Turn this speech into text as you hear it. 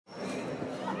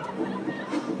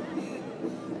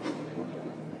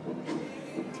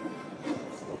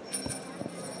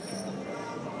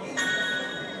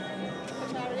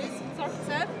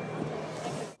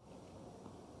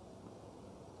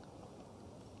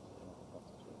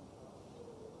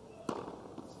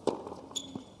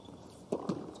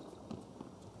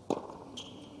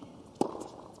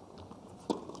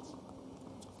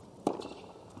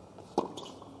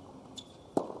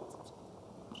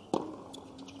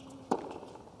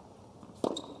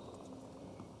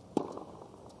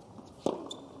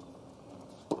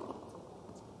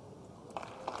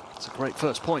a great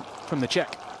first point from the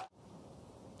Czech.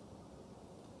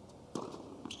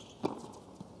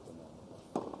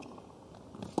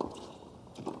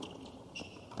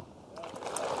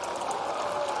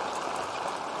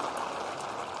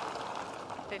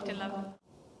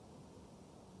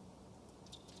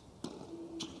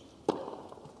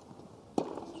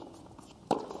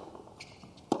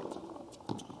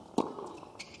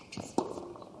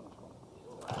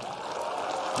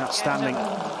 Outstanding.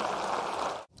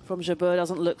 From Jabeur,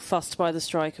 doesn't look fussed by the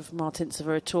strike of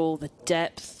Martincova at all. The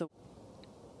depth.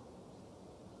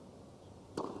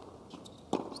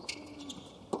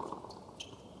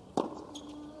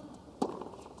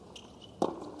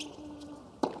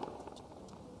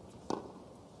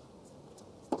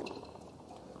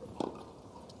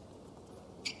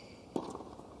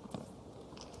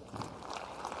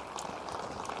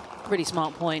 Really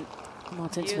smart point.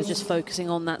 Martincova just focusing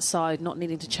on that side, not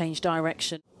needing to change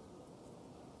direction.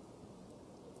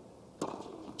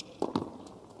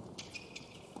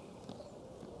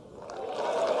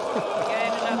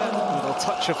 A little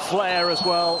touch of flair as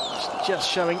well, just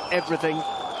showing everything.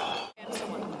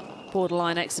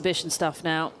 Borderline exhibition stuff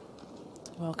now.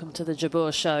 Welcome to the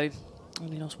Jabeur show.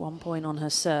 Only lost 1 point on her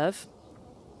serve.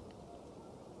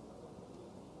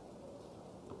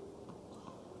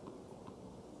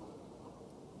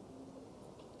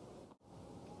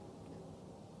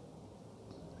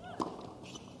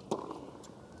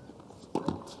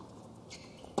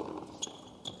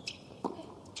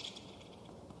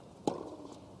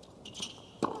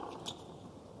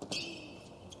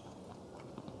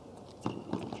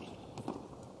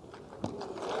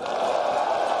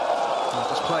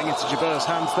 Playing into Jabeur's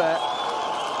hands there.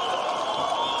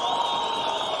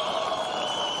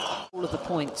 All of the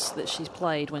points that she's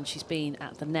played when she's been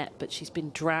at the net, but she's been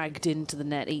dragged into the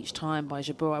net each time by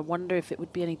Jabeur. I wonder if it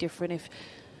would be any different if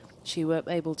she were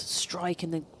able to strike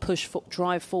and then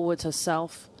drive forwards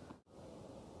herself.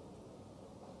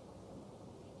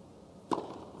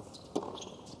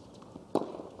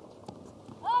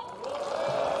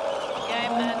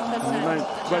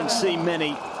 Won't see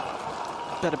many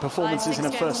better performances in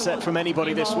a first set from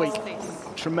anybody this week.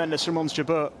 Tremendous from Ons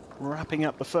Jabeur, wrapping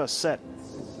up the first set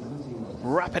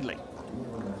rapidly.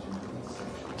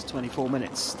 It's 24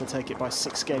 minutes to take it by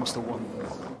 6 games to 1.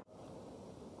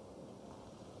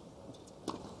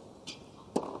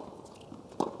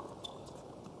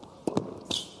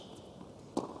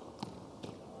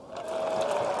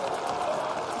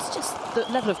 It's just the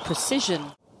level of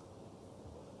precision.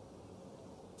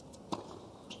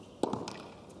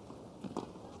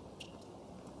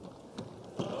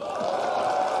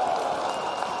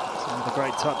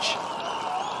 Great touch.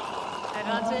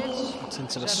 Advantage. It's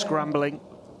into the scrambling.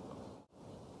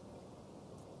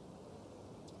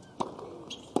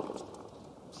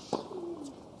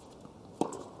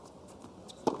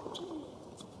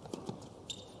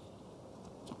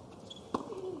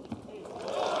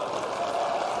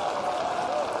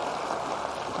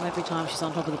 Every time she's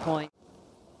on top of the point.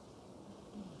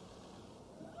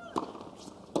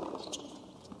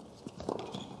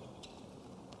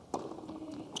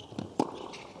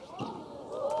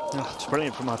 Oh, it's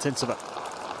brilliant from Martincova.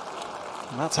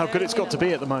 And that's how good it's got to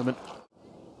be at the moment.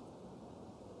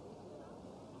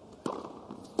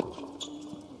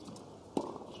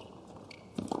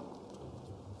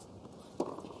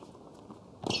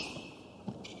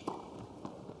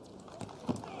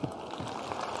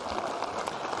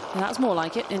 Yeah, that's more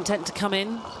like it. Intent to come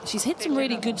in. She's hit some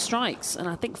really good strikes, and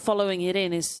I think following it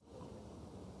in is...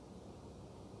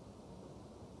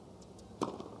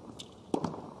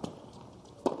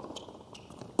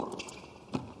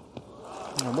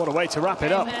 And what a way to wrap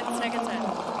it up.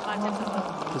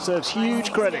 Deserves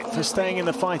huge credit for staying in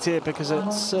the fight here, because at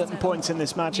certain points in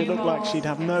this match it looked like she'd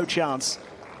have no chance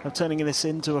of turning this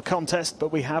into a contest,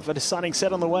 but we have a deciding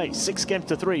set on the way. 6 games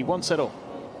to 3, 1 set all.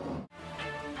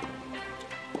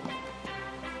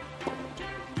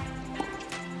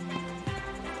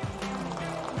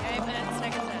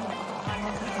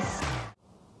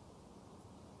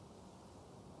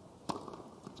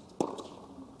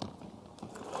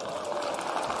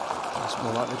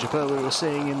 More like the Jabeur we were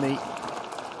seeing in the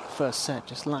first set,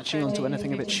 just latching onto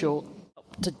anything a bit short.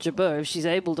 To Jabeur, if she's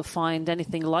able to find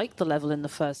anything like the level in the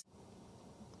first.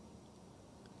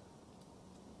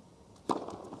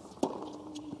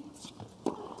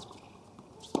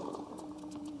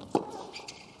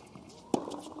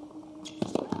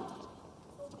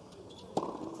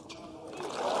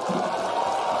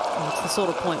 It's the sort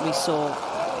of point we saw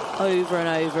over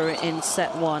and over in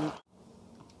set 1.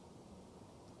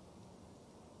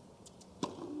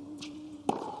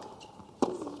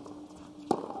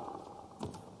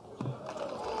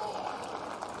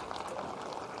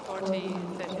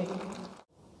 40-30.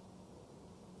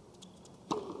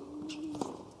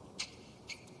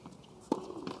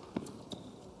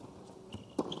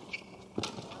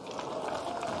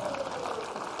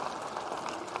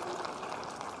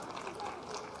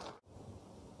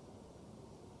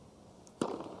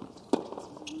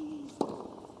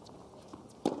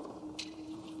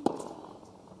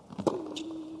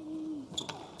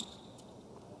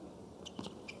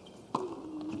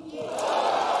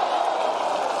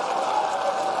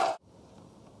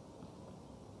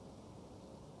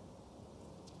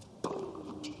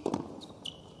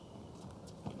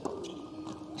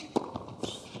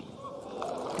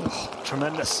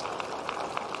 Tremendous.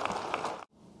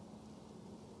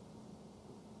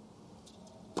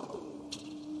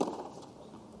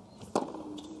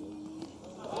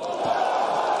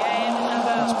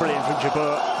 That's brilliant from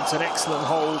Jabeur. It's an excellent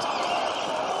hold.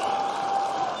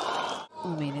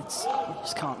 I mean, you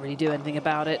just can't really do anything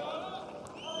about it.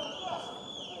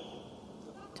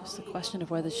 Just the question of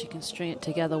whether she can string it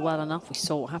together well enough. We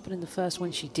saw what happened in the first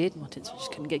one. She did. Martincova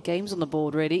just couldn't get games on the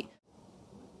board, really.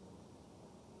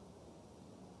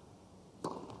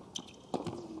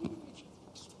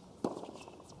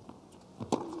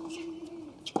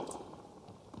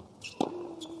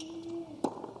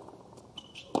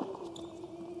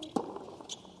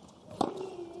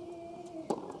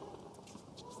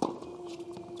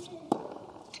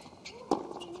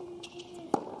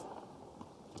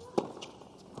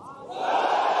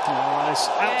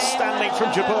 Outstanding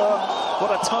from Jabeur.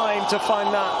 What a time to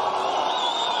find that.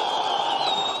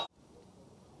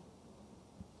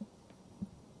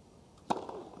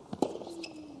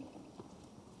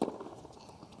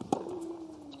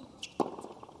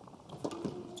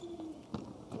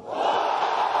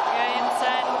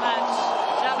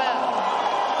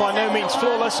 By no means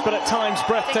flawless, but at times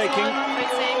breathtaking.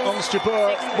 Ons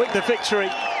Jabeur with the victory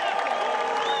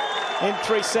in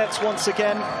 3 sets once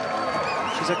again.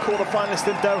 She's a quarter-finalist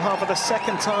in Doha for the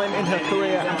 2nd time in her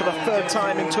career and for the 3rd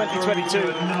time in 2022.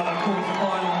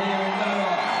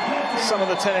 Some of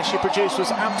the tennis she produced was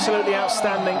absolutely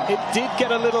outstanding. It did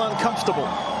get a little uncomfortable.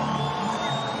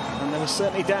 And there were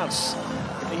certainly doubts,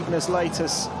 even as late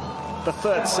as the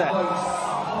 3rd set.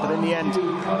 But in the end,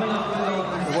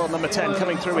 the world number 10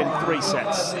 coming through in 3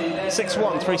 sets.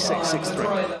 6-1, 3-6,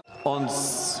 6-3.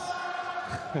 Ons.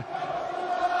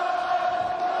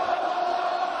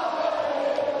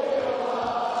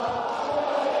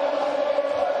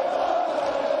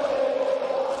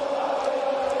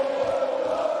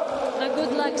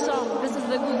 Good luck song. This is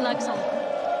the good luck song.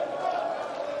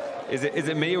 Is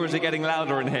it me, or is it getting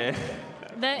louder in here?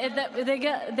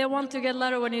 They want to get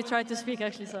louder when you try to speak,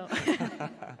 actually, so.